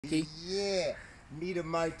Yeah, me the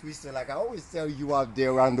mind twister. Like I always tell you out there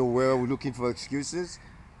around the world looking for excuses,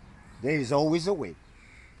 there is always a way.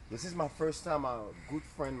 This is my first time. A good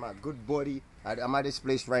friend, my good buddy. I'm at this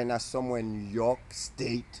place right now, somewhere in New York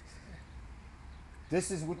State. This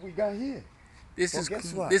is what we got here. This Well, is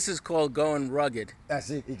guess what? this is called going rugged. That's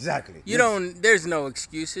it, exactly. You don't. There's no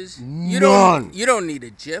excuses. None. You don't need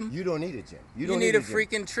a gym. You don't need a gym. You don't need a gym.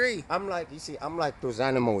 freaking tree. I'm like, you see, I'm like those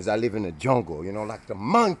animals that live in the jungle, like the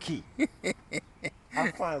monkey.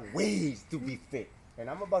 I find ways to be fit. And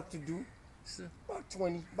I'm about to do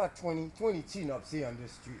about 20 chin-ups here on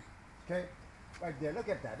this street. Okay? Right there, look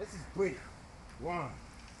at that. This is pretty. One.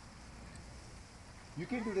 You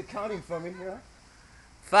can do the counting for me,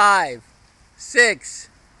 5, 6,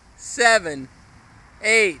 7,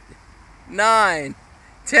 8, 9,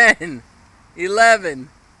 10, 11,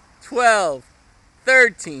 12,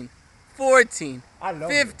 13, 14,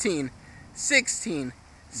 15, 16,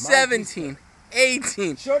 17,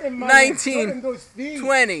 18, 19,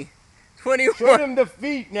 20, 21. Show them the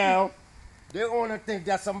feet now. They want to think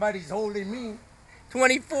that somebody's holding me.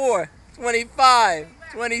 24, 25,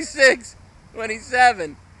 26,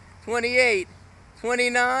 27, 28,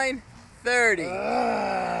 29, 30.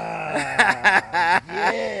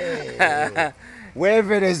 Yeah.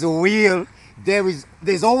 Wherever there's a wheel,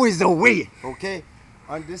 there's always a way, okay?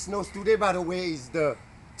 On this note, today, by the way, is the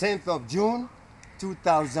 10th of June,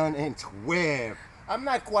 2012. I'm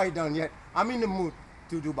not quite done yet. I'm in the mood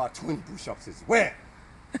to do about 20 push-ups as well.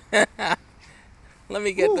 Let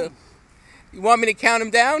me get You want me to count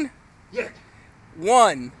them down? Yeah.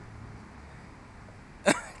 1,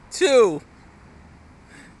 2,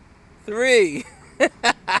 3,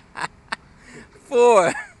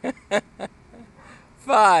 4,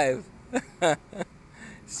 5,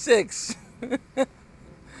 6,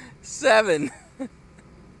 7,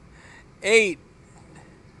 8,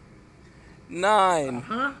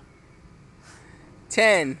 9,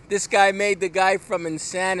 10. This guy made the guy from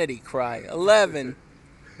Insanity cry. 11,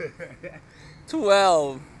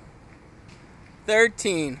 12,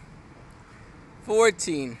 13,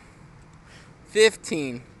 14,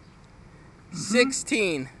 15,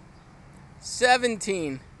 16,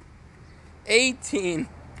 17, 18,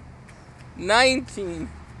 19,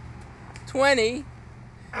 20,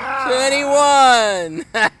 21.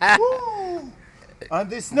 On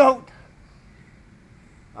this note,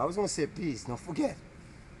 I was going to say peace. Don't forget,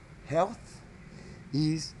 health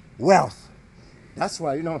is wealth. That's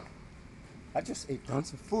why, I just ate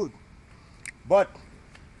tons of food. But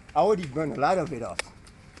I already burned a lot of it off.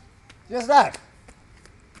 Just that.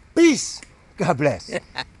 Peace. God bless.